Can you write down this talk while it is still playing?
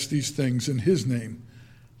these things in his name.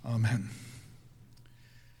 Amen.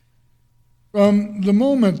 From the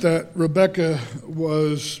moment that Rebekah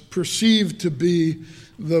was perceived to be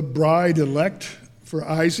the bride elect for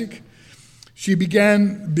Isaac, she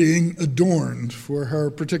began being adorned for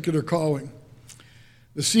her particular calling.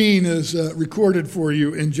 The scene is recorded for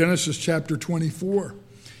you in Genesis chapter 24.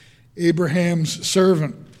 Abraham's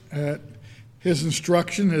servant, at his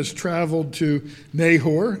instruction, has traveled to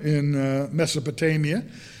Nahor in Mesopotamia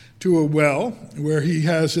to a well where he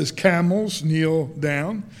has his camels kneel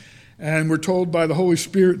down. And we're told by the Holy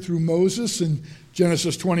Spirit through Moses in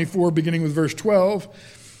Genesis 24, beginning with verse 12,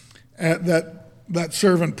 that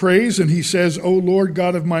servant prays, and he says, "O Lord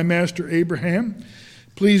God of my master Abraham,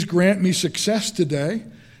 please grant me success today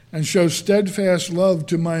and show steadfast love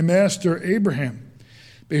to my master Abraham.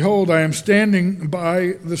 Behold, I am standing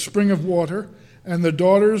by the spring of water, and the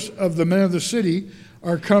daughters of the men of the city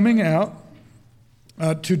are coming out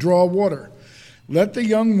to draw water. Let the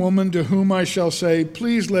young woman to whom I shall say,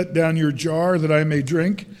 'Please let down your jar that I may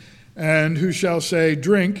drink,' and who shall say,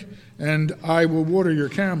 'Drink, and I will water your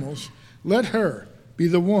camels,' let her be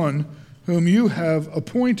the one whom you have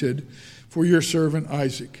appointed for your servant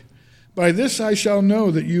Isaac. By this I shall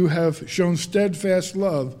know that you have shown steadfast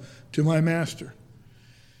love to my master."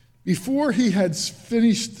 Before he had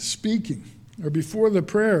finished speaking, or before the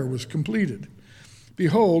prayer was completed,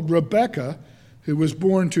 behold, Rebekah, who was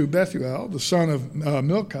born to Bethuel, the son of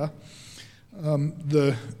Milcah,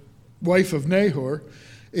 the wife of Nahor,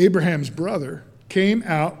 Abraham's brother, came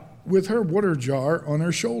out with her water jar on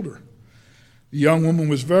her shoulder. The young woman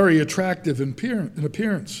was very attractive in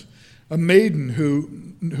appearance, a maiden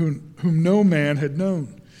whom no man had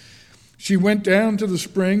known. She went down to the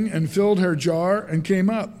spring and filled her jar and came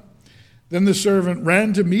up. Then the servant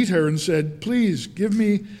ran to meet her and said, "Please give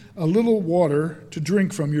me a little water to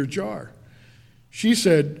drink from your jar." She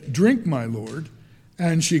said, "Drink, my lord,"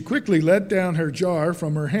 and she quickly let down her jar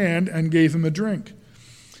from her hand and gave him a drink.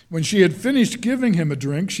 When she had finished giving him a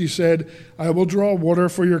drink, she said, "I will draw water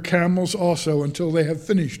for your camels also until they have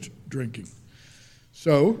finished drinking."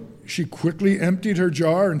 So she quickly emptied her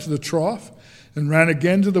jar into the trough and ran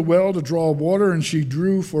again to the well to draw water, and she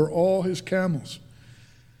drew for all his camels.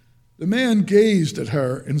 The man gazed at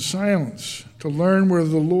her in silence to learn whether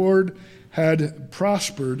the Lord had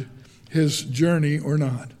prospered his journey or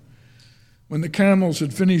not. When the camels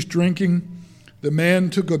had finished drinking, the man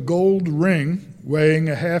took a gold ring weighing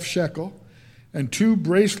a half shekel and 2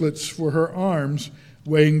 bracelets for her arms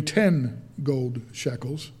weighing 10 gold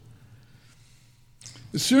shekels.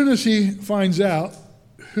 As soon as he finds out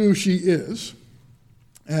who she is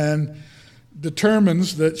and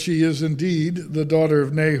determines that she is indeed the daughter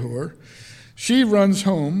of Nahor, she runs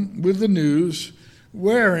home with the news,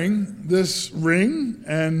 wearing this ring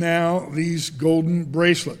and now these golden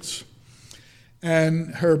bracelets.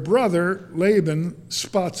 And her brother Laban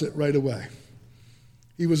spots it right away.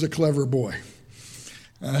 He was a clever boy.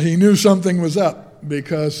 He knew something was up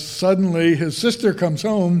because suddenly his sister comes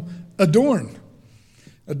home adorned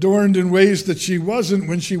in ways that she wasn't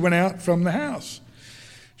when she went out from the house.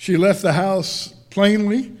 She left the house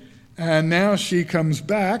plainly, and now she comes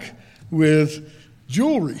back with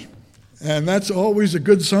jewelry. And that's always a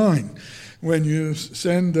good sign. When you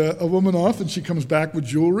send a woman off and she comes back with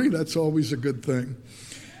jewelry, that's always a good thing.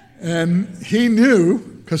 And he knew,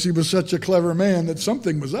 because he was such a clever man, that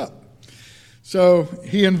something was up. So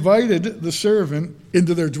he invited the servant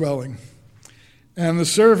into their dwelling. And the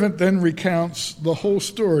servant then recounts the whole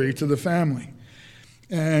story to the family.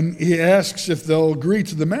 And he asks if they'll agree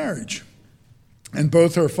to the marriage. And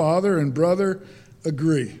both her father and brother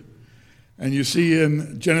agree. And you see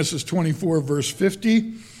in Genesis 24, verse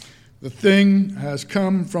 50, the thing has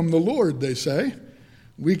come from the Lord, they say.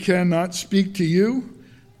 We cannot speak to you,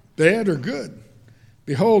 bad or good.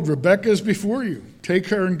 Behold, Rebekah is before you. Take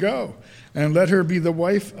her and go, and let her be the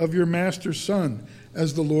wife of your master's son,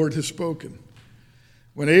 as the Lord has spoken.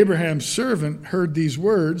 When Abraham's servant heard these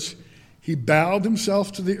words, he bowed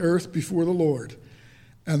himself to the earth before the Lord.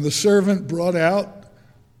 And the servant brought out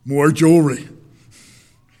more jewelry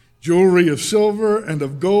of silver and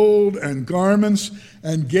of gold and garments,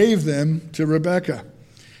 and gave them to Rebekah.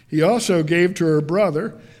 He also gave to her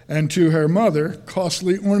brother and to her mother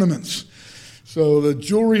costly ornaments. So the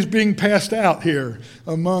jewelry is being passed out here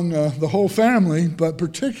among the whole family, but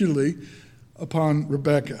particularly upon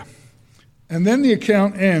Rebekah. And then the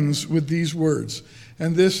account ends with these words,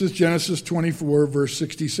 and this is Genesis 24, verse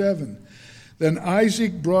 67. Then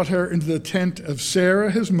Isaac brought her into the tent of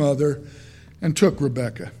Sarah, his mother, and took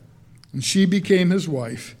Rebekah. And she became his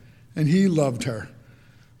wife, and he loved her.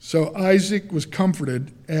 So Isaac was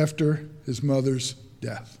comforted after his mother's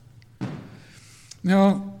death.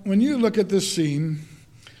 Now, when you look at this scene,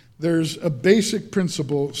 there's a basic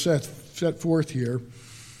principle set forth here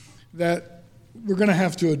that we're going to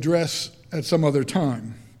have to address at some other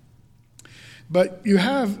time. But you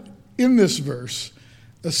have in this verse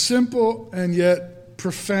a simple and yet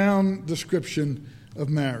profound description of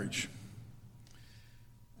marriage.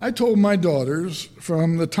 I told my daughters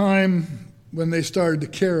from the time when they started to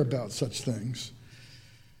care about such things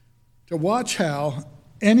to watch how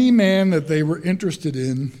any man that they were interested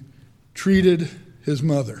in treated his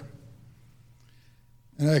mother.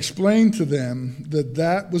 And I explained to them that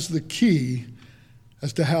that was the key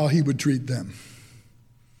as to how he would treat them.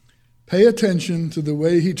 Pay attention to the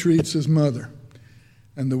way he treats his mother.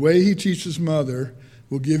 And the way he treats his mother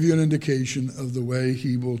will give you an indication of the way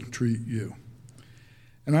he will treat you.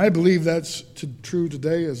 And I believe that's true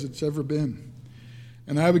today as it's ever been.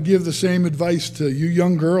 And I would give the same advice to you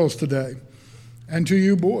young girls today and to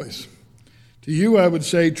you boys. To you, I would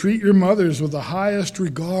say, treat your mothers with the highest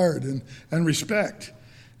regard and respect.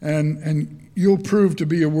 And you'll prove to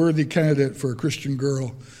be a worthy candidate for a Christian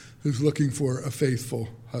girl who's looking for a faithful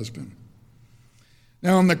husband.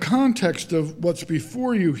 Now, in the context of what's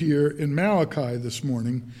before you here in Malachi this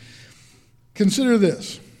morning, consider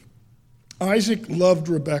this. Isaac loved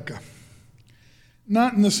Rebekah.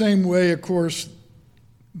 Not in the same way, of course,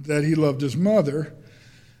 that he loved his mother,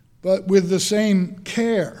 but with the same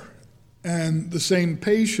care and the same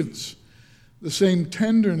patience, the same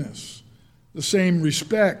tenderness, the same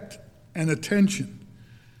respect and attention.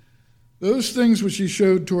 Those things which he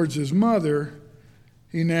showed towards his mother,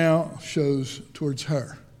 he now shows towards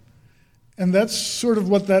her. And that's sort of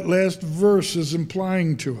what that last verse is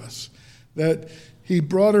implying to us, that he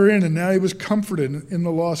brought her in and now he was comforted in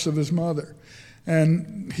the loss of his mother.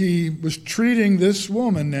 And he was treating this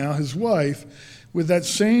woman now, his wife, with that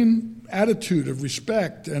same attitude of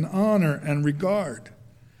respect and honor and regard.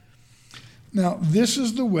 Now, this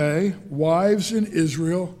is the way wives in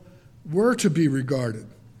Israel were to be regarded.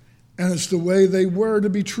 And it's the way they were to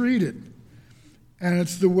be treated. And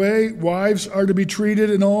it's the way wives are to be treated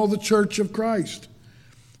in all the church of Christ.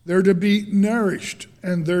 They're to be nourished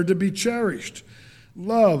and they're to be cherished,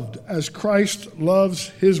 loved as Christ loves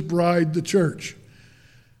his bride, the church.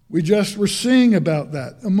 We just were singing about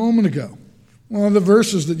that a moment ago. One of the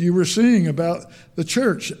verses that you were seeing about the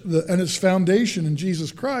church and its foundation in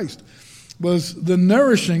Jesus Christ was the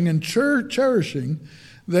nourishing and cherishing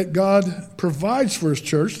that God provides for his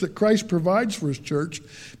church, that Christ provides for his church,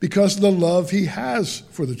 because of the love he has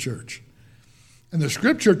for the church. And the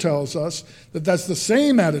scripture tells us that that's the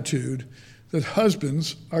same attitude that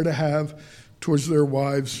husbands are to have towards their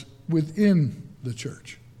wives within the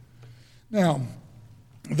church. Now,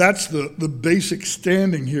 that's the basic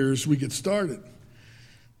standing here as we get started.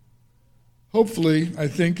 Hopefully, I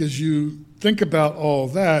think as you think about all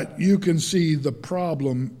that, you can see the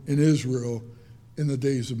problem in Israel in the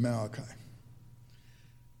days of Malachi.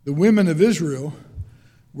 The women of Israel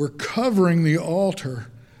were covering the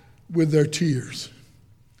altar with their tears.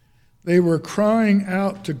 They were crying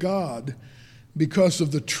out to God because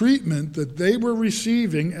of the treatment that they were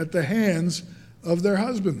receiving at the hands of their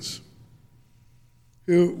husbands,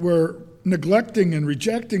 who were neglecting and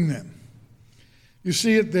rejecting them. You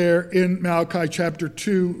see it there in Malachi chapter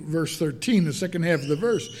 2, verse 13, the second half of the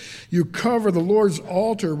verse. You cover the Lord's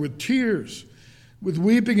altar with tears, with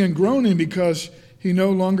weeping and groaning, because he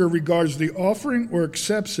no longer regards the offering or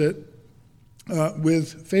accepts it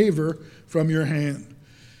with favor from your hand.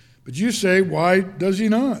 But you say, why does he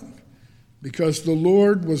not? Because the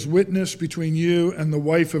Lord was witness between you and the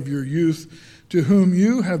wife of your youth, to whom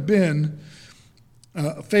you have been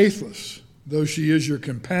faithless, though she is your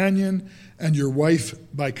companion and your wife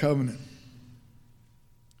by covenant.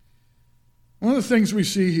 One of the things we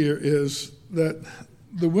see here is that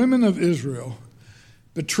the women of Israel,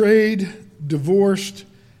 betrayed, divorced,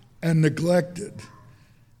 and neglected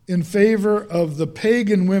in favor of the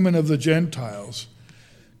pagan women of the Gentiles,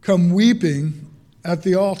 come weeping at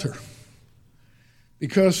the altar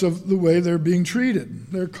because of the way they're being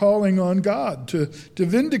treated. They're calling on God to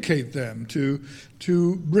vindicate them,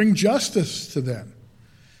 to bring justice to them.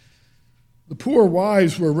 The poor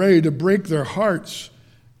wives were ready to break their hearts,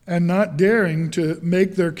 and not daring to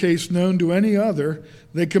make their case known to any other,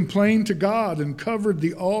 they complained to God and covered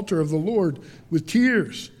the altar of the Lord with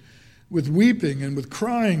tears, with weeping and with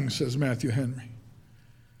crying, says Matthew Henry.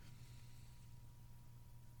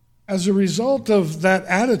 As a result of that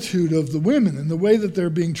attitude of the women and the way that they're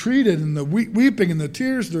being treated and the weeping and the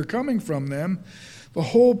tears that are coming from them, the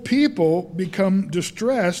whole people become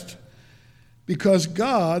distressed because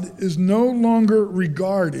God is no longer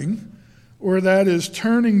regarding or that is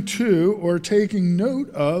turning to or taking note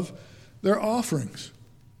of their offerings,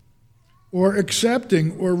 or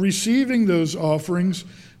accepting or receiving those offerings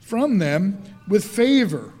from them with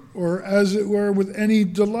favor, or as it were, with any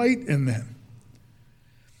delight in them.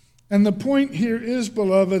 And the point here is,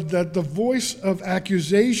 beloved, that the voice of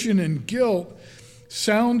accusation and guilt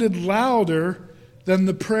sounded louder than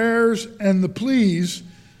the prayers and the pleas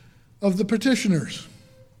of the petitioners.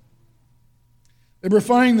 They were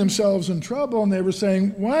finding themselves in trouble, and they were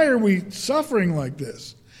saying, why are we suffering like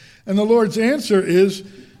this? And the Lord's answer is,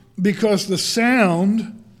 because the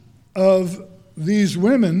sound of these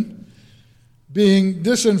women being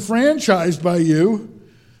disenfranchised by you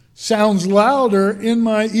sounds louder in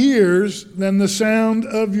my ears than the sound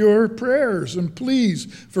of your prayers and pleas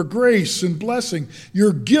for grace and blessing.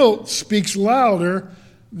 Your guilt speaks louder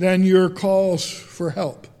than your calls for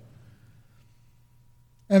help.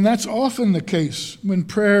 And that's often the case when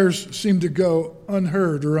prayers seem to go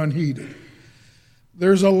unheard or unheeded.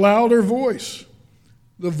 There's a louder voice,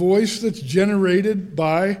 the voice that's generated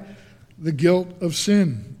by the guilt of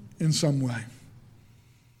sin in some way.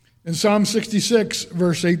 In Psalm 66,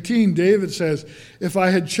 verse 18, David says, if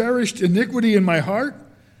I had cherished iniquity in my heart,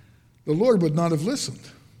 the Lord would not have listened.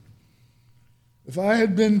 If I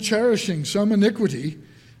had been cherishing some iniquity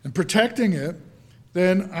and protecting it,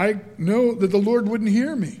 then I know that the Lord wouldn't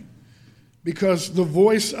hear me, because the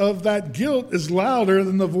voice of that guilt is louder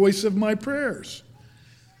than the voice of my prayers.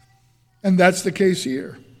 And that's the case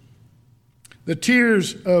here. The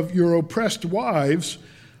tears of your oppressed wives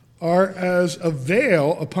are as a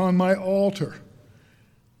veil upon my altar,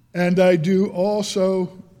 and I do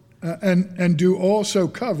also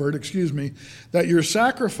covered, that your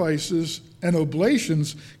sacrifices and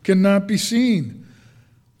oblations cannot be seen,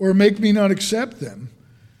 or make me not accept them,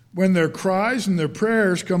 when their cries and their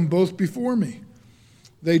prayers come both before me.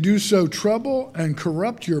 They do so trouble and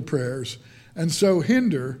corrupt your prayers, and so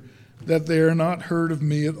hinder that they are not heard of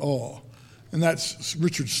me at all. And that's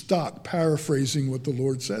Richard Stock paraphrasing what the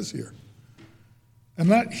Lord says here. I'm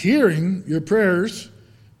not hearing your prayers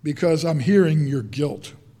because I'm hearing your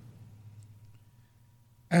guilt.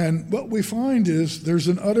 And what we find is there's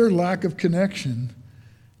an utter lack of connection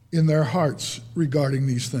in their hearts regarding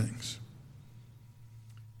these things.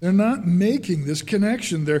 They're not making this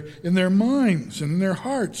connection. They're in their minds and in their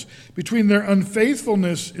hearts between their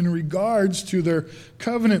unfaithfulness in regards to their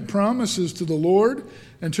covenant promises to the Lord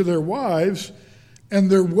and to their wives,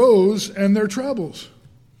 and their woes and their troubles.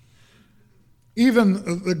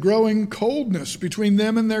 Even the growing coldness between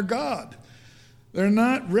them and their God. They're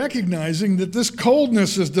not recognizing that this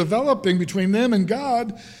coldness is developing between them and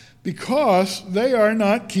God because they are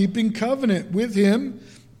not keeping covenant with Him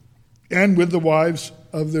and with the wives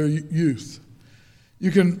of their youth.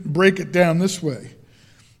 You can break it down this way.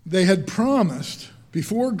 They had promised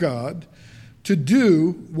before God to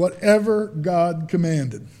do whatever God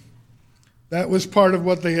commanded. That was part of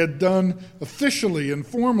what they had done officially and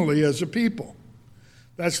formally as a people.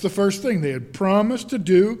 That's the first thing. They had promised to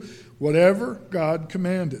do whatever God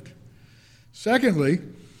commanded. Secondly,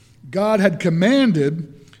 God had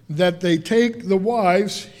commanded that they take the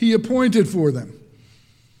wives He appointed for them.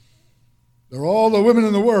 They're all the women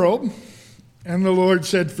in the world, and the Lord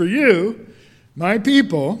said, for you, my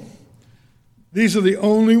people, these are the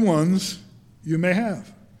only ones you may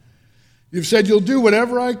have. You've said you'll do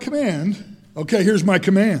whatever I command. Okay, here's my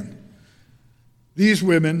command. These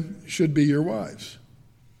women should be your wives.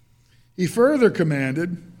 He further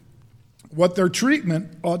commanded what their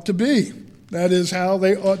treatment ought to be. That is, how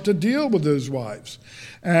they ought to deal with those wives,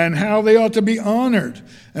 and how they ought to be honored,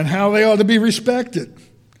 and how they ought to be respected.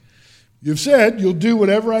 You've said you'll do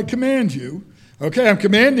whatever I command you. Okay, I'm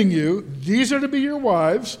commanding you. These are to be your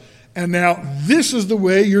wives, and now this is the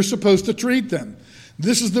way you're supposed to treat them.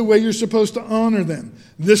 This is the way you're supposed to honor them.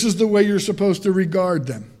 This is the way you're supposed to regard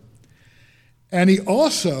them. And He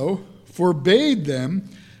also forbade them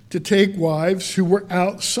to take wives who were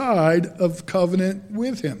outside of covenant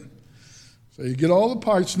with Him. So you get all the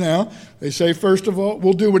parts now. They say, first of all,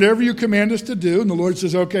 we'll do whatever you command us to do. And the Lord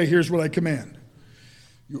says, okay, here's what I command.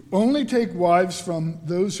 You only take wives from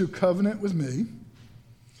those who covenant with me.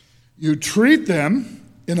 You treat them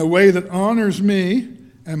in a way that honors me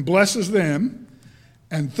and blesses them.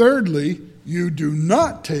 And thirdly, you do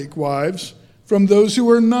not take wives from those who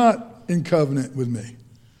are not in covenant with me.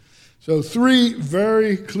 So 3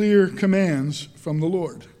 very clear commands from the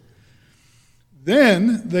Lord.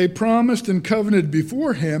 Then they promised and covenanted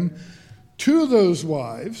before Him to those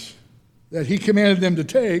wives that He commanded them to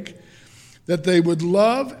take, that they would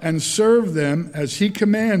love and serve them as He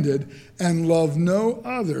commanded and love no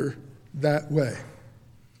other that way.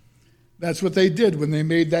 That's what they did when they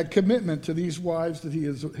made that commitment to these wives that he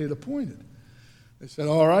had appointed. They said,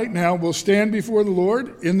 all right, now we'll stand before the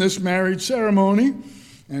Lord in this marriage ceremony,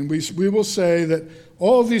 and we will say that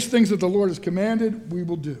all of these things that the Lord has commanded, we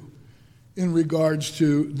will do in regards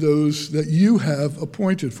to those that you have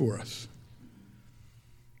appointed for us.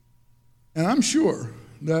 And I'm sure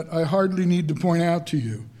that I hardly need to point out to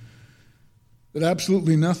you that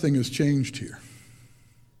absolutely nothing has changed here.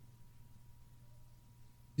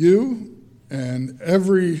 You and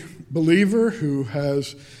every believer who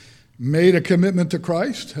has made a commitment to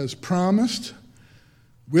Christ has promised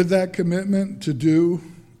with that commitment to do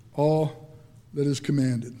all that is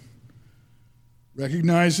commanded.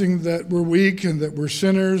 Recognizing that we're weak and that we're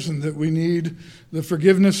sinners and that we need the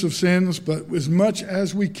forgiveness of sins, but as much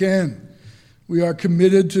as we can, we are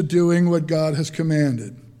committed to doing what God has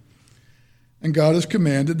commanded. And God has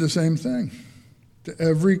commanded the same thing to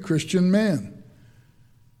every Christian man.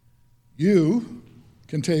 You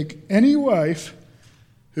can take any wife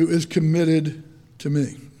who is committed to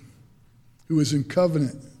me, who is in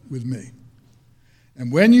covenant with me.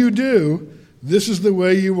 And when you do, this is the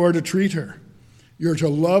way you are to treat her. You're to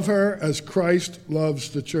love her as Christ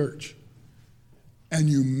loves the church. And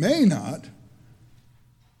you may not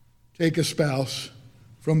take a spouse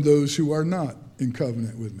from those who are not in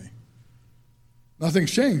covenant with me.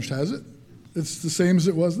 Nothing's changed, has it? It's the same as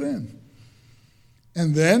it was then.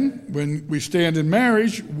 And then, when we stand in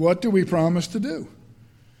marriage, what do we promise to do?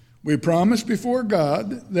 We promise before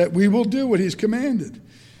God that we will do what he's commanded.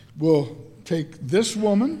 We'll take this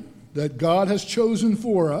woman that God has chosen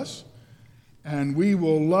for us, and we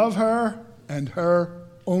will love her and her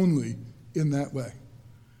only in that way.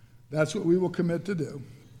 That's what we will commit to do.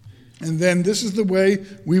 And then this is the way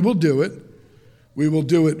we will do it. We will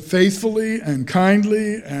do it faithfully and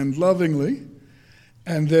kindly and lovingly.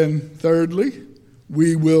 And then thirdly,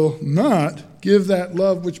 we will not give that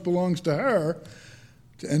love which belongs to her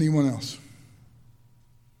to anyone else.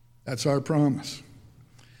 That's our promise.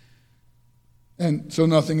 And so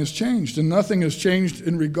nothing has changed. And nothing has changed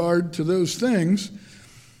in regard to those things.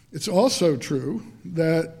 It's also true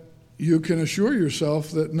that you can assure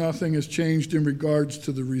yourself that nothing has changed in regards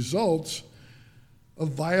to the results of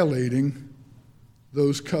violating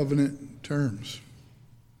those covenant terms.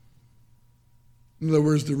 In other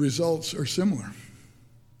words, the results are similar.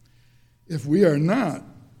 If we are not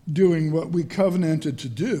doing what we covenanted to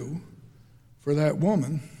do for that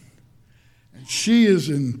woman, and she is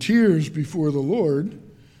in tears before the Lord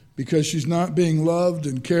because she's not being loved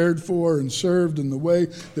and cared for and served in the way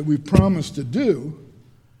that we promised to do,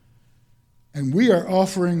 and we are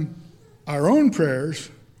offering our own prayers,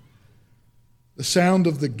 the sound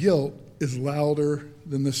of the guilt is louder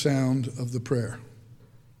than the sound of the prayer.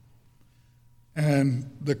 And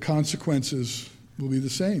the consequences will be the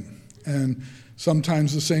same. And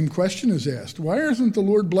sometimes the same question is asked. Why isn't the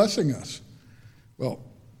Lord blessing us? Well,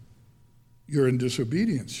 you're in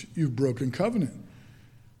disobedience. You've broken covenant.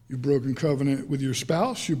 You've broken covenant with your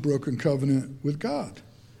spouse. You've broken covenant with God.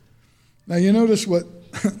 Now you notice what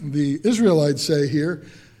the Israelites say here.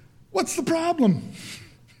 What's the problem?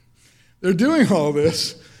 They're doing all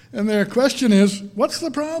this, and their question is, what's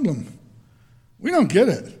the problem? We don't get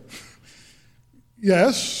it.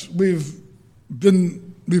 Yes, we've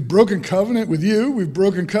broken covenant with you. We've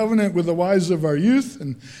broken covenant with the wives of our youth,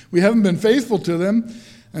 and we haven't been faithful to them.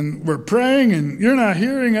 And we're praying, and you're not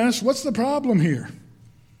hearing us. What's the problem here?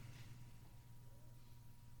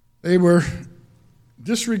 They were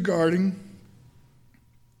disregarding,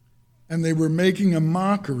 and they were making a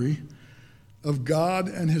mockery of God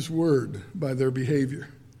and his word by their behavior.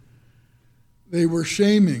 They were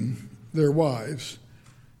shaming their wives,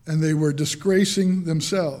 and they were disgracing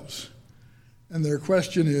themselves. And their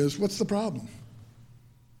question is, what's the problem?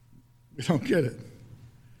 We don't get it.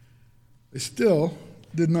 They still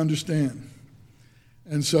didn't understand.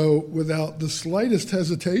 And so, without the slightest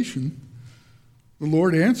hesitation, the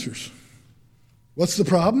Lord answers. What's the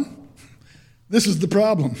problem? This is the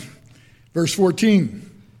problem. Verse 14.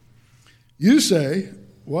 You say,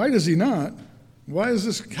 why does he not? Why is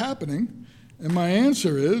this happening? And my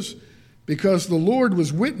answer is, because the Lord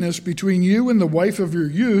was witness between you and the wife of your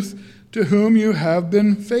youth, to whom you have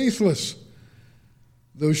been faithless,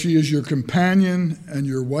 though she is your companion and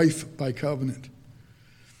your wife by covenant.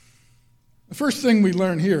 The first thing we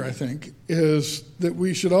learn here, I think, is that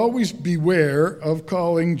we should always beware of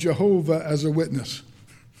calling Jehovah as a witness.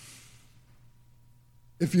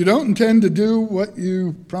 If you don't intend to do what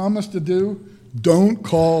you promised to do, don't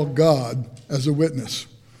call God as a witness.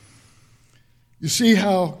 You see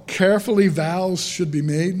how carefully vows should be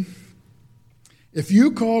made? If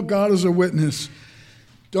you call God as a witness,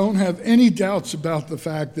 don't have any doubts about the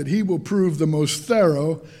fact that he will prove the most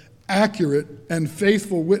thorough, accurate, and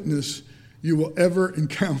faithful witness you will ever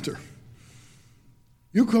encounter.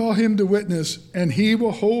 You call him to witness, and he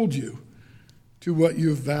will hold you to what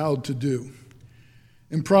you've vowed to do.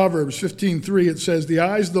 In Proverbs 15:3, it says, "The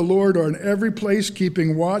eyes of the Lord are in every place,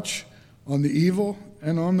 keeping watch on the evil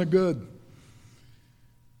and on the good."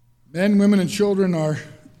 Men, women, and children are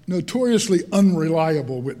notoriously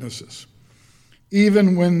unreliable witnesses,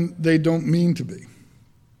 even when they don't mean to be.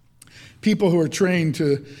 People who are trained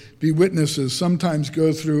to be witnesses sometimes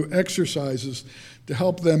go through exercises to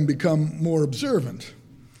help them become more observant.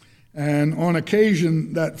 And on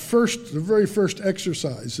occasion, the very first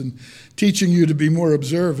exercise in teaching you to be more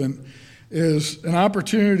observant is an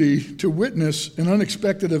opportunity to witness an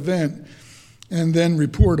unexpected event and then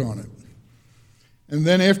report on it. And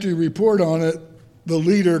then after you report on it, the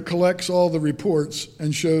leader collects all the reports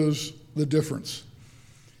and shows the difference.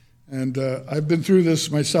 And I've been through this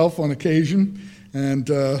myself on occasion, and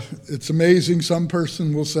it's amazing. Some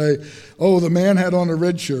person will say, "Oh, the man had on a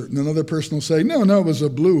red shirt," and another person will say, No, it was a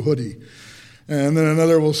blue hoodie. And then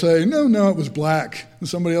another will say, No, it was black. And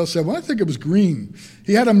somebody else said, "Well, I think it was green.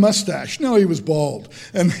 He had a mustache. No, he was bald."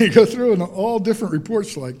 And they go through and all different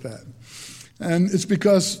reports like that. And it's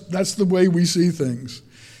because that's the way we see things.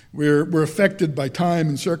 We're affected by time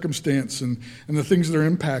and circumstance and the things that are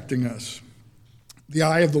impacting us. The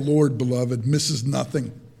eye of the Lord, beloved, misses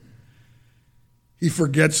nothing. He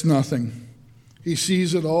forgets nothing. He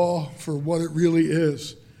sees it all for what it really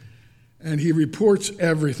is. And he reports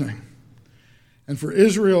everything. And for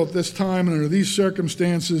Israel at this time and under these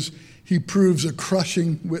circumstances, he proves a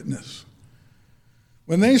crushing witness.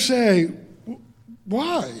 When they say,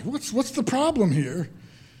 "Why? What's the problem here?"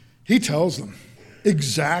 he tells them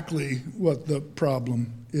exactly what the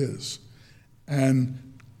problem is and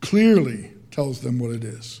clearly tells them what it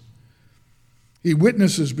is. He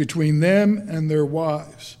witnesses between them and their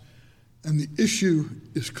wives, and the issue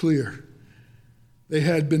is clear. They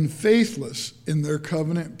had been faithless in their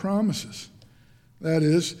covenant promises. That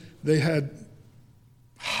is, they had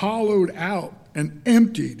hollowed out and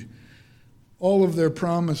emptied all of their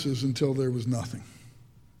promises until there was nothing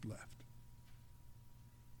left.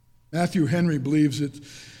 Matthew Henry believes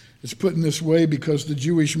it's put in this way because the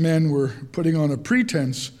Jewish men were putting on a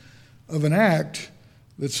pretense of an act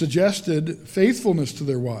that suggested faithfulness to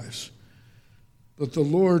their wives. But the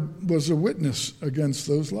Lord was a witness against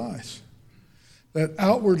those lies. That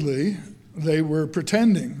outwardly they were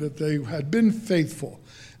pretending that they had been faithful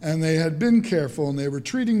and they had been careful and they were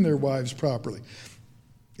treating their wives properly.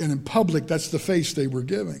 And in public, that's the face they were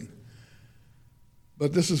giving.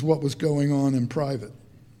 But this is what was going on in private.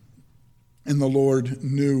 And the Lord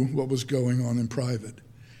knew what was going on in private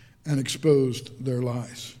and exposed their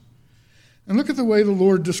lies. And look at the way the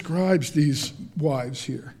Lord describes these wives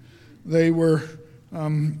here. They were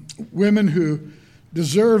women who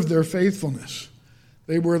deserved their faithfulness.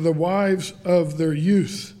 They were the wives of their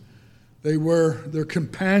youth. They were their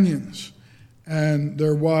companions and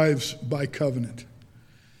their wives by covenant.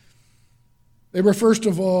 They were, first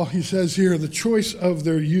of all, he says here, the choice of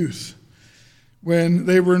their youth, when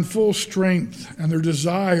they were in full strength and their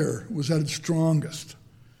desire was at its strongest.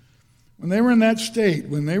 When they were in that state,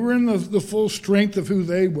 when they were in the full strength of who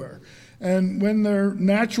they were, and when their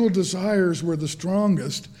natural desires were the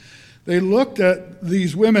strongest, they looked at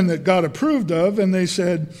these women that God approved of and they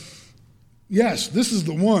said, "Yes, this is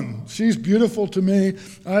the one. She's beautiful to me.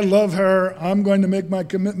 I love her. I'm going to make my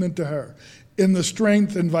commitment to her," in the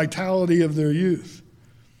strength and vitality of their youth.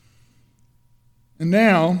 And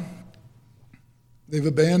now, they've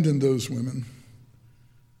abandoned those women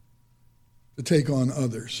to take on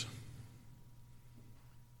others.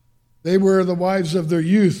 They were the wives of their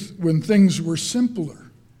youth when things were simpler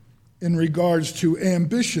in regards to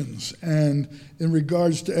ambitions and in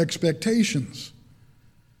regards to expectations.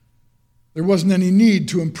 There wasn't any need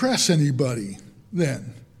to impress anybody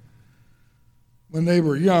then. When they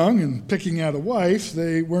were young and picking out a wife,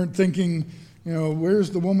 they weren't thinking, where's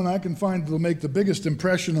the woman I can find that will make the biggest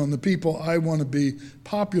impression on the people I want to be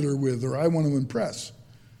popular with or I want to impress.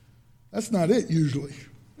 That's not it usually,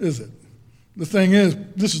 is it? The thing is,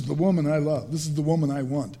 this is the woman I love. This is the woman I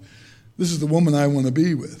want. This is the woman I want to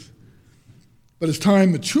be with. But as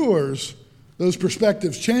time matures, those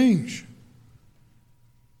perspectives change.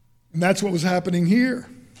 And that's what was happening here.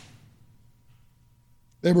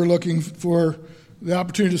 They were looking for the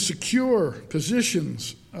opportunity to secure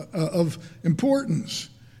positions of importance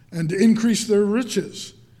and to increase their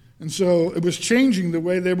riches. And so it was changing the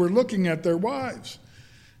way they were looking at their wives.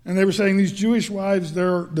 And they were saying these Jewish wives,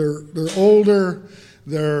 they're older,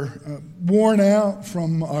 They're worn out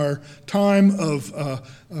from our time of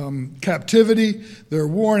captivity. They're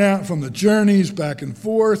worn out from the journeys back and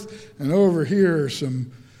forth. And over here are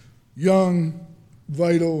some young,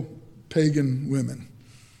 vital, pagan women.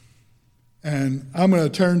 And I'm going to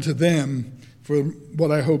turn to them for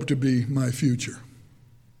what I hope to be my future.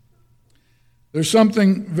 There's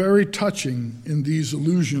something very touching in these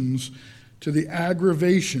allusions to the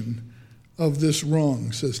aggravation of this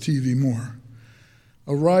wrong, says T.V. Moore,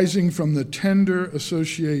 arising from the tender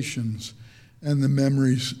associations and the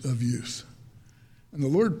memories of youth. And the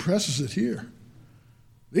Lord presses it here.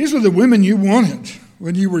 These are the women you wanted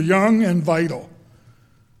when you were young and vital,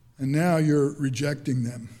 and now you're rejecting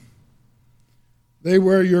them. They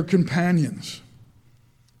were your companions.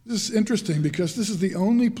 This is interesting because this is the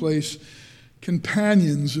only place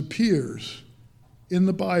companions appears in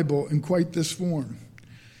the Bible in quite this form.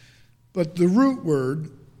 But the root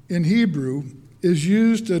word in Hebrew is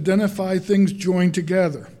used to identify things joined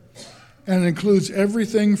together, and it includes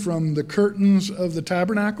everything from the curtains of the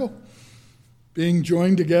tabernacle being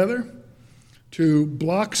joined together to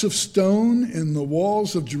blocks of stone in the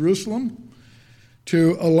walls of Jerusalem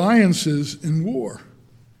to alliances in war.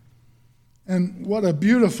 And what a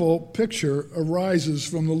beautiful picture arises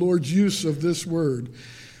from the Lord's use of this word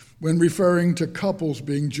when referring to couples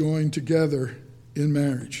being joined together in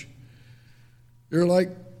marriage. They're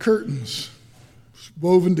like curtains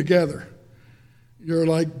woven together. You're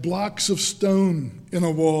like blocks of stone in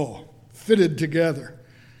a wall fitted together.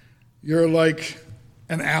 You're like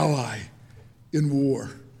an ally in war.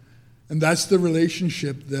 And that's the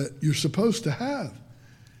relationship that you're supposed to have.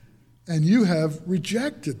 And you have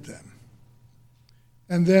rejected them.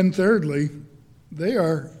 And then thirdly, they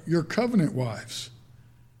are your covenant wives.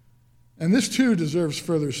 And this too deserves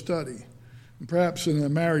further study. And perhaps in a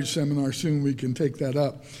marriage seminar soon we can take that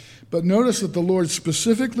up. But notice that the Lord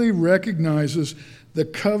specifically recognizes the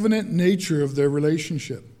covenant nature of their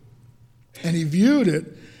relationship. And he viewed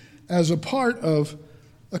it as a part of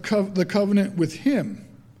the covenant with him,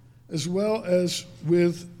 as well as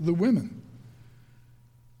with the women.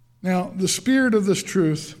 Now, the spirit of this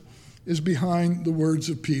truth is behind the words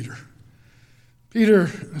of Peter. Peter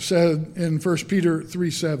said in 1 Peter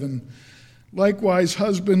 3:7, "Likewise,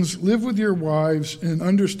 husbands, live with your wives in an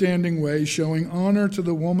understanding way, showing honor to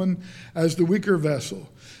the woman as the weaker vessel,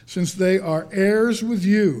 since they are heirs with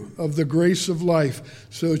you of the grace of life,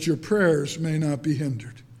 so that your prayers may not be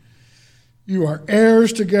hindered." You are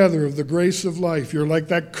heirs together of the grace of life. You're like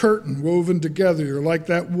that curtain woven together. You're like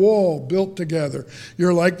that wall built together.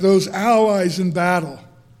 You're like those allies in battle.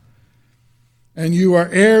 And you are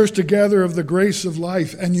heirs together of the grace of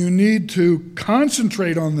life, and you need to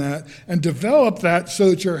concentrate on that and develop that so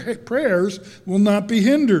that your prayers will not be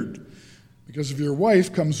hindered. Because if your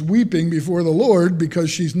wife comes weeping before the Lord because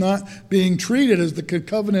she's not being treated as the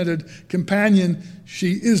covenanted companion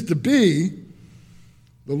she is to be,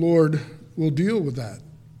 the Lord will deal with that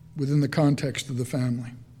within the context of the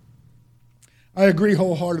family. I agree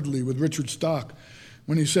wholeheartedly with Richard Stock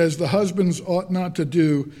when he says the husbands ought not to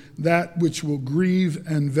do that which will grieve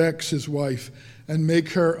and vex his wife and make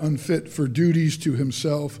her unfit for duties to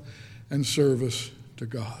himself and service to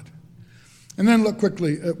God. And then look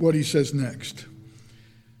quickly at what he says next.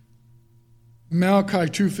 Malachi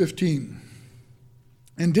 2:15.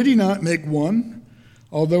 "And did he not make one,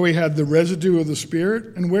 although he had the residue of the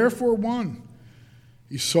Spirit? And wherefore one?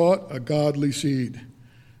 He sought a godly seed.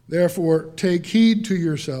 Therefore take heed to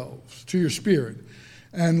yourselves, to your spirit,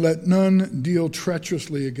 and let none deal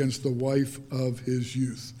treacherously against the wife of his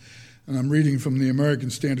youth." And I'm reading from the American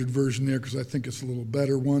Standard Version there because I think it's a little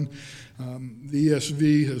better one. The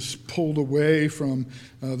ESV has pulled away from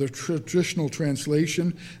the traditional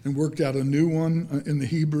translation and worked out a new one in the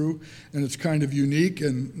Hebrew, and it's kind of unique,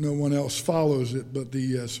 and no one else follows it but the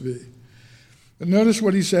ESV. But notice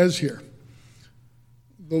what he says here.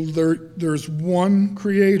 There's one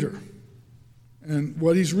Creator. And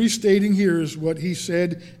what he's restating here is what he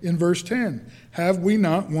said in verse 10. "Have we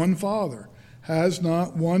not one Father? Has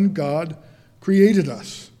not one God created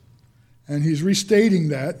us?" And he's restating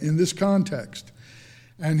that in this context.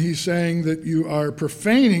 And he's saying that you are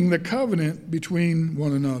profaning the covenant between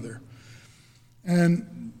one another.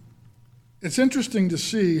 And it's interesting to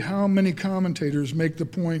see how many commentators make the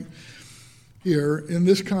point here in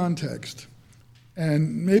this context.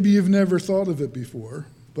 And maybe you've never thought of it before,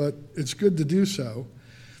 but it's good to do so,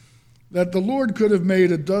 that the Lord could have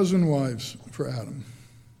made 12 wives for Adam.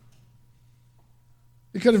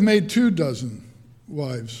 He could have made 24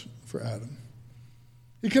 wives for Adam.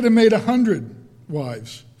 He could have made 100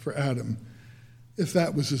 wives for Adam if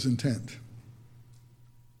that was his intent.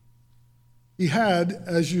 he had,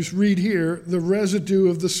 as you read here, the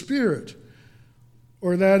residue of the Spirit.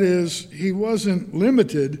 Or that is, he wasn't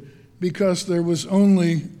limited because there was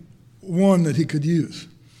only one that he could use. It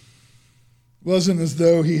wasn't as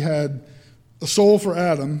though he had a soul for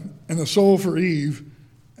Adam and a soul for Eve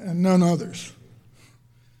and none others.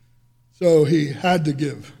 So he had to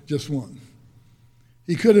give just one.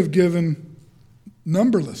 He could have given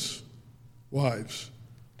numberless wives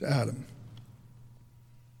to Adam.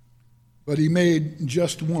 But he made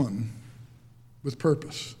just one with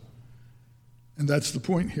purpose. And that's the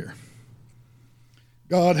point here.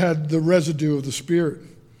 God had the residue of the Spirit.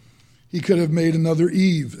 He could have made another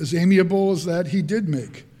Eve, as amiable as that he did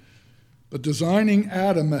make. But designing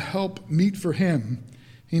Adam a help meet for him,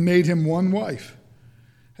 he made him one wife.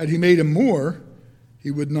 Had he made him more,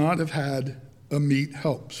 he would not have had a meet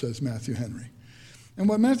help, says Matthew Henry. And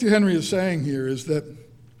what Matthew Henry is saying here is that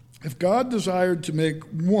if God desired to make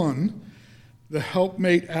one the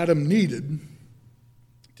helpmate Adam needed,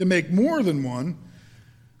 to make more than one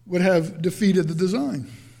would have defeated the design.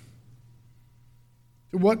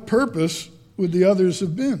 To what purpose would the others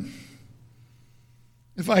have been?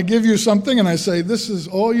 If I give you something and I say, this is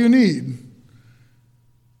all you need,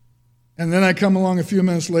 and then I come along a few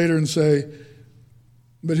minutes later and say,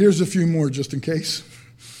 but here's a few more just in case.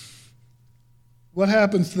 What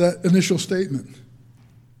happens to that initial statement?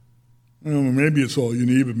 Oh, maybe it's all you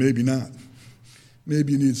need, but maybe not.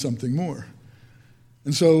 Maybe you need something more.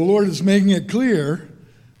 And so the Lord is making it clear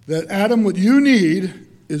that Adam, what you need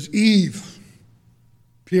is Eve.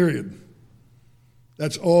 Period.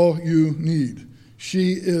 That's all you need.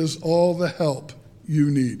 She is all the help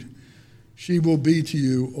you need. She will be to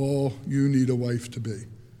you all you need a wife to be.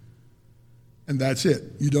 And that's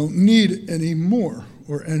it. You don't need any more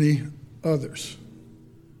or any others.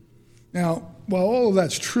 Now, while all of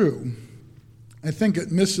that's true, I think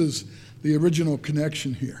it misses the original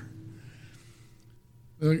connection here.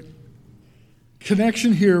 The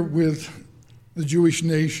connection here with the Jewish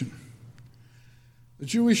nation. The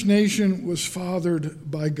Jewish nation was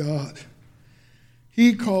fathered by God.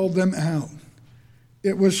 He called them out.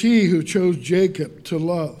 It was he who chose Jacob to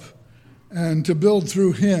love and to build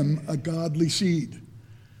through him a godly seed.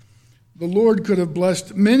 The Lord could have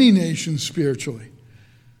blessed many nations spiritually,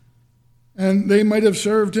 and they might have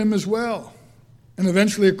served him as well. And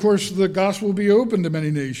eventually, of course, the gospel will be open to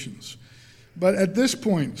many nations. But at this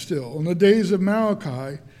point still, in the days of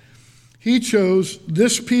Malachi, he chose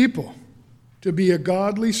this people to be a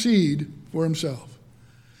godly seed for himself,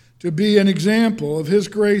 to be an example of his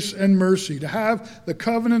grace and mercy, to have the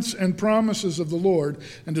covenants and promises of the Lord,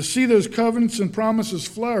 and to see those covenants and promises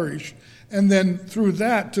flourish, and then through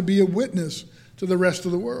that to be a witness to the rest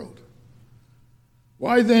of the world.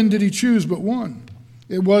 Why then did he choose but one?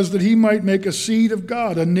 It was that he might make a seed of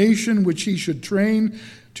God, a nation which he should train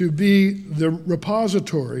to be the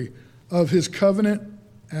repository of his covenant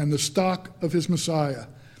and the stock of his Messiah,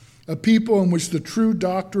 a people in which the true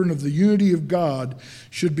doctrine of the unity of God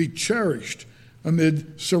should be cherished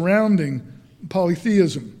amid surrounding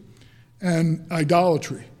polytheism and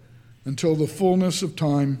idolatry until the fullness of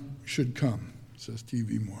time should come, says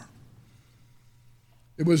T.V. Moore.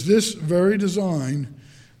 It was this very design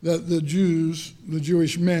that the Jews, the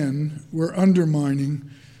Jewish men, were undermining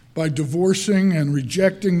by divorcing and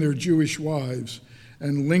rejecting their Jewish wives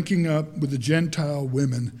and linking up with the Gentile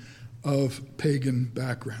women of pagan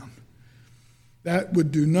background. That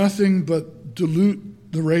would do nothing but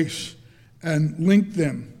dilute the race and link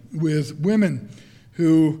them with women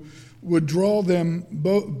who would draw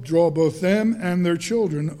both them and their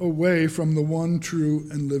children away from the one true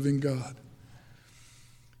and living God.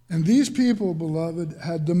 And these people, beloved,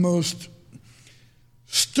 had the most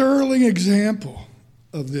sterling example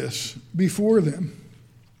of this before them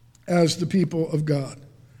as the people of God.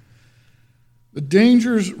 The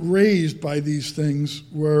dangers raised by these things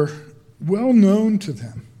were well known to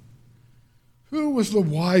them. Who was the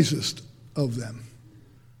wisest of them?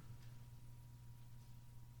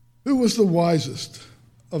 Who was the wisest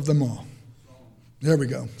of them all? There we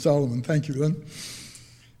go. Solomon. Thank you, Lynn.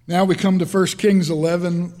 Now we come to 1 Kings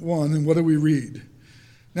 11:1, and what do we read?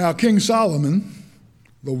 Now King Solomon,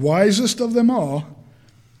 the wisest of them all,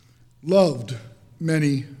 loved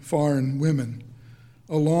many foreign women,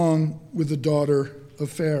 along with the daughter of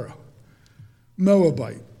Pharaoh,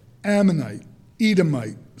 Moabite, Ammonite,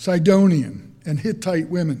 Edomite, Sidonian, and Hittite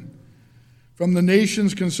women, from the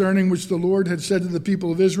nations concerning which the Lord had said to the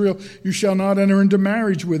people of Israel, you shall not enter into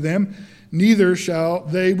marriage with them, neither shall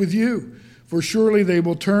they with you, for surely they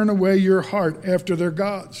will turn away your heart after their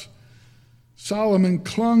gods. Solomon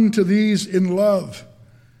clung to these in love.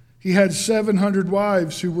 He had 700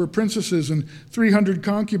 wives who were princesses and 300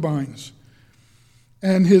 concubines.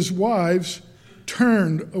 And his wives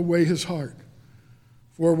turned away his heart.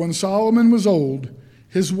 For when Solomon was old,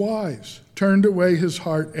 his wives turned away his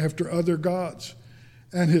heart after other gods,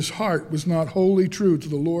 and his heart was not wholly true to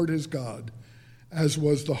the Lord his God, as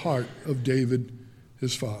was the heart of David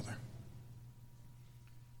his father.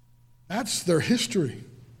 That's their history.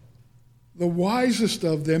 The wisest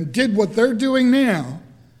of them did what they're doing now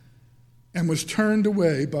and was turned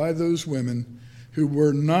away by those women who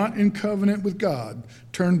were not in covenant with God,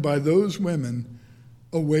 turned by those women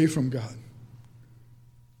away from God.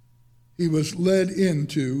 He was led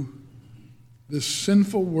into this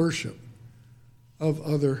sinful worship of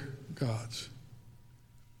other gods.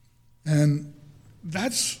 And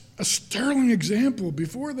that's a sterling example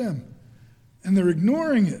before them. And they're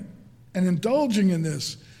ignoring it and indulging in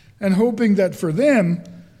this and hoping that for them,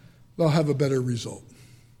 they'll have a better result.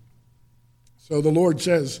 So the Lord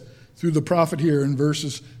says through the prophet here in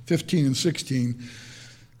verses 15 and 16,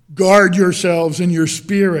 guard yourselves in your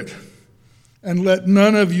spirit, and let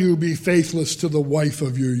none of you be faithless to the wife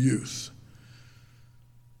of your youth.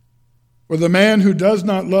 For the man who does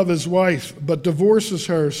not love his wife, but divorces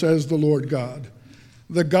her, says the Lord God,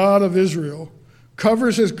 the God of Israel,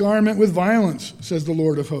 covers his garment with violence, says the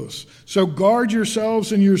Lord of hosts. So guard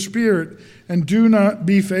yourselves in your spirit, and do not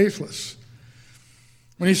be faithless.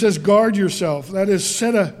 When he says guard yourself, that is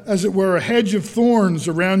set as it were, a hedge of thorns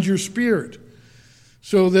around your spirit,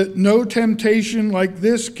 so that no temptation like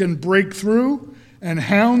this can break through and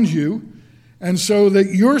hound you, and so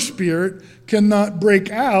that your spirit cannot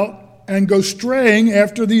break out and go straying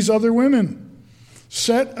after these other women.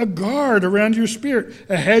 Set a guard around your spirit,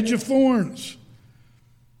 a hedge of thorns.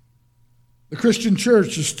 The Christian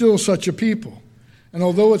church is still such a people, and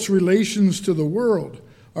although its relations to the world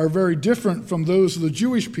are very different from those of the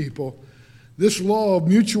Jewish people, this law of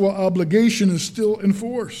mutual obligation is still in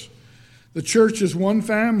force. The church is one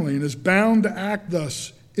family and is bound to act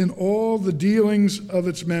thus in all the dealings of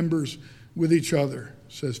its members with each other,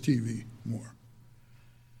 says T.V. Moore.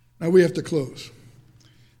 Now we have to close.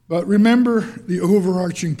 But remember the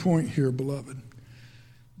overarching point here, beloved.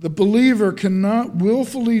 The believer cannot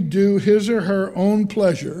willfully do his or her own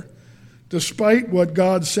pleasure, despite what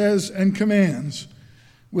God says and commands,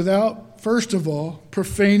 without, first of all,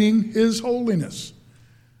 profaning his holiness.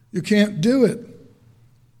 You can't do it.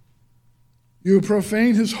 You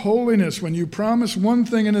profane his holiness when you promise one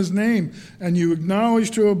thing in his name and you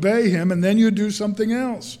acknowledge to obey him, and then you do something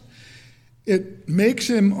else. It makes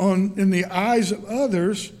him, in the eyes of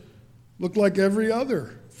others, look like every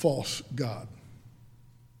other false god.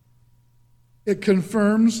 It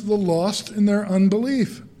confirms the lost in their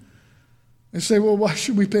unbelief. They say, well, why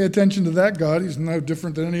should we pay attention to that God? He's no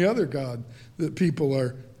different than any other God that people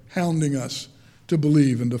are hounding us to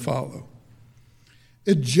believe and to follow.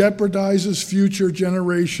 It jeopardizes future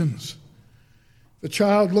generations. The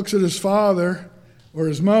child looks at his father or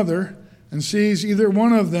his mother and sees either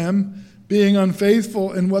one of them being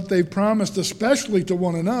unfaithful in what they've promised, especially to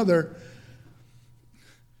one another.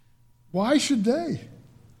 Why should they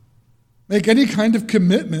make any kind of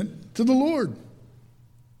commitment to the Lord?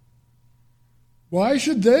 Why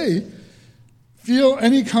should they feel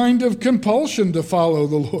any kind of compulsion to follow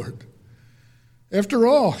the Lord? After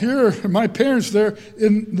all, here are my parents. They're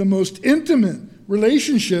in the most intimate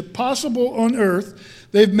relationship possible on earth.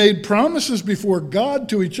 They've made promises before God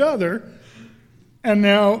to each other, and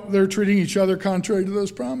now they're treating each other contrary to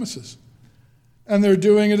those promises. And they're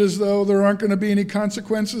doing it as though there aren't going to be any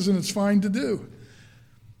consequences and it's fine to do.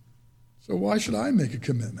 So why should I make a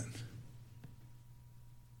commitment?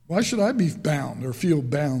 Why should I be bound or feel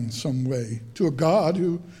bound some way to a God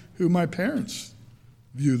who my parents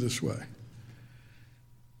view this way?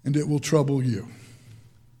 And it will trouble you.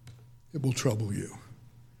 It will trouble you.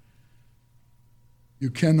 You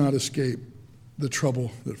cannot escape the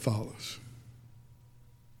trouble that follows.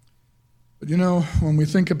 But you know, when we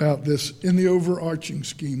think about this in the overarching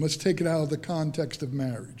scheme, let's take it out of the context of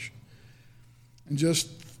marriage and just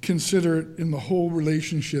consider it in the whole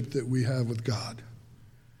relationship that we have with God.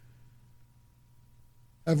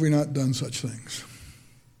 Have we not done such things?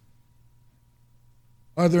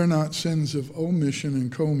 Are there not sins of omission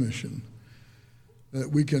and commission that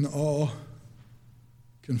we can all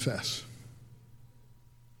confess?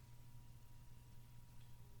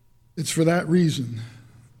 It's for that reason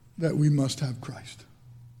that we must have Christ.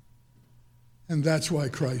 And that's why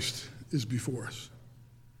Christ is before us.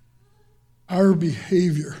 Our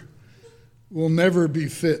behavior will never be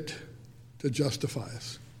fit to justify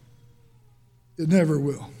us. It never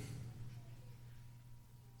will.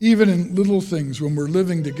 Even in little things, when we're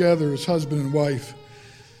living together as husband and wife,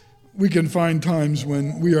 we can find times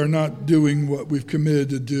when we are not doing what we've committed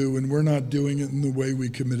to do, and we're not doing it in the way we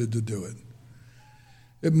committed to do it.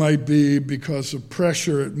 It might be because of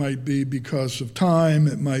pressure, it might be because of time,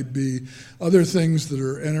 it might be other things that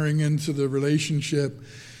are entering into the relationship,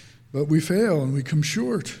 but we fail and we come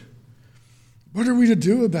short. What are we to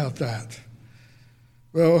do about that?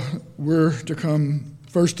 Well, we're to come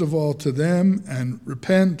first of all to them and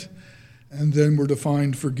repent, and then we're to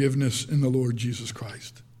find forgiveness in the Lord Jesus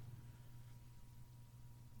Christ.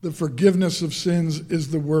 The forgiveness of sins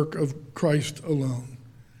is the work of Christ alone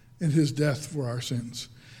in his death for our sins.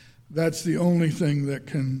 That's the only thing that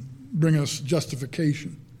can bring us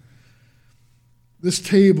justification. This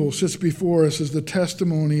table sits before us as the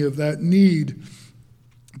testimony of that need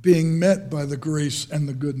being met by the grace and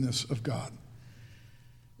the goodness of God.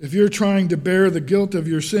 If you're trying to bear the guilt of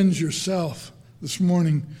your sins yourself this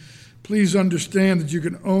morning, please understand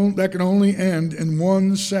that that can only end in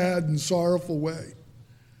one sad and sorrowful way.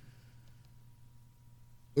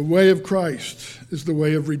 The way of Christ is the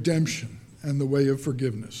way of redemption and the way of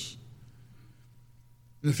forgiveness.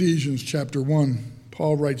 In Ephesians chapter 1,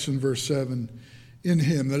 Paul writes in verse 7, in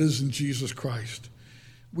him, that is in Jesus Christ,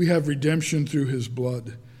 we have redemption through his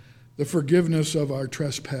blood, the forgiveness of our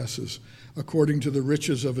trespasses, according to the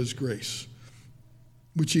riches of his grace,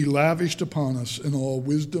 which he lavished upon us in all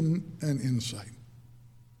wisdom and insight.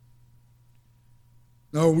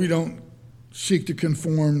 No, we don't seek to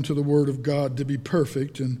conform to the word of God to be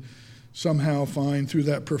perfect and somehow find through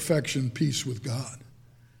that perfection peace with God.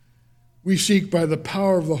 We seek by the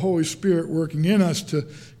power of the Holy Spirit working in us to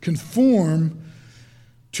conform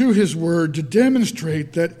to his word, to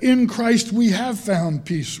demonstrate that in Christ we have found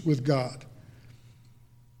peace with God.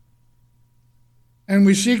 And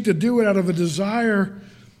we seek to do it out of a desire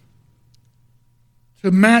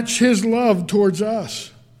to match his love towards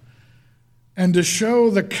us and to show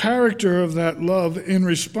the character of that love in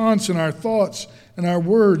response in our thoughts and our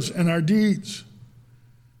words and our deeds.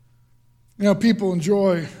 You know, people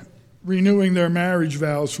enjoy renewing their marriage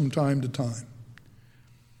vows from time to time.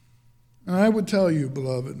 And I would tell you,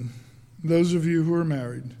 beloved, those of you who are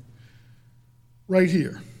married, right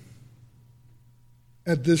here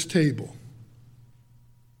at this table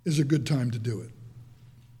is a good time to do it.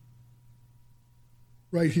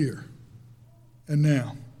 Right here and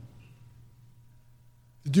now.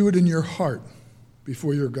 To do it in your heart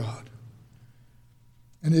before your God.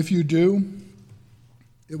 And if you do,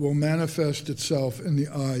 it will manifest itself in the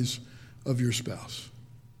eyes of your spouse.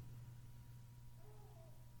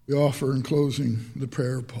 We offer in closing the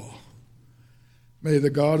prayer of Paul. May the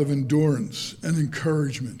God of endurance and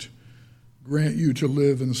encouragement grant you to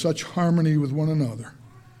live in such harmony with one another,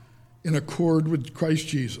 in accord with Christ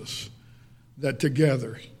Jesus, that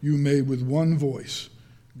together you may with one voice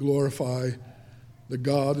glorify the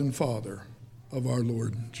God and Father of our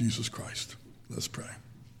Lord Jesus Christ. Let's pray.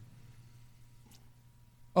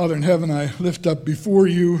 Father in heaven, I lift up before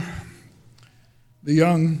you the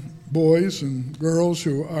young boys and girls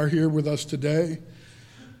who are here with us today.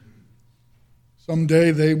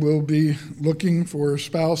 Someday they will be looking for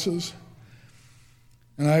spouses.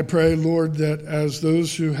 And I pray, Lord, that as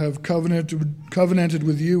those who have covenanted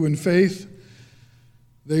with you in faith,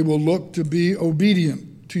 they will look to be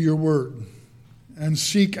obedient to your word and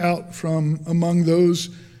seek out from among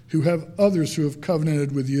those who have others who have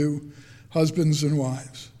covenanted with you, husbands and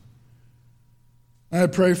wives. I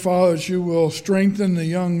pray, Father, that you will strengthen the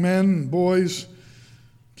young men and boys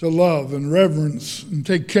to love and reverence and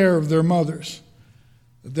take care of their mothers,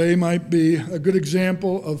 that they might be a good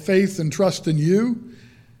example of faith and trust in you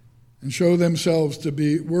and show themselves to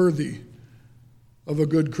be worthy of a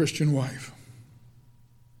good Christian wife.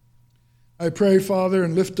 I pray, Father,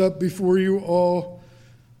 and lift up before you all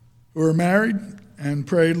who are married, and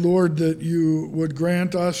pray, Lord, that you would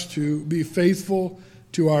grant us to be faithful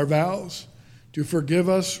to our vows, to forgive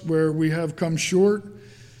us where we have come short,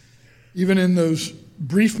 even in those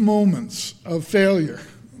brief moments of failure.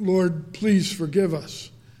 Lord, please forgive us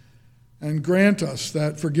and grant us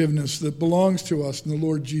that forgiveness that belongs to us in the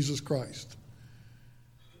Lord Jesus Christ.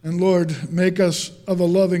 And Lord, make us of a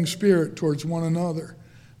loving spirit towards one another,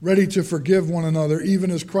 ready to forgive one another,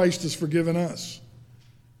 even as Christ has forgiven us.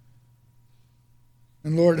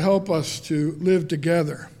 And Lord, help us to live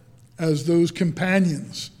together as those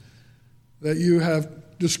companions that you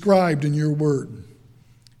have described in your word,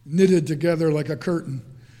 knitted together like a curtain,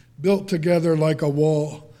 built together like a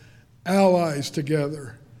wall, allies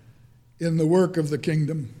together in the work of the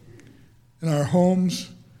kingdom, in our homes,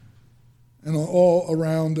 and all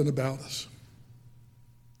around and about us.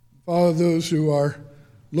 Father, those who are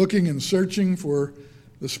looking and searching for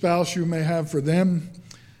the spouse you may have for them.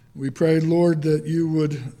 We pray, Lord, that you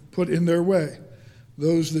would put in their way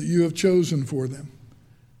those that you have chosen for them.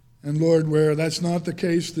 And Lord, where that's not the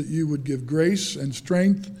case, that you would give grace and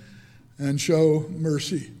strength and show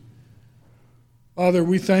mercy. Father,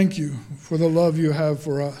 we thank you for the love you have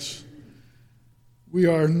for us. We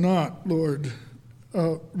are not, Lord,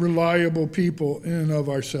 reliable people in and of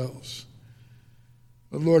ourselves.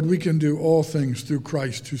 But Lord, we can do all things through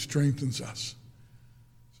Christ who strengthens us.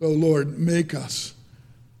 So Lord, make us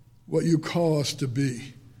what you call us to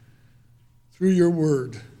be through your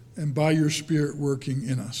word and by your Spirit working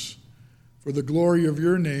in us, for the glory of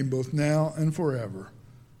your name, both now and forever.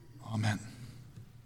 Amen.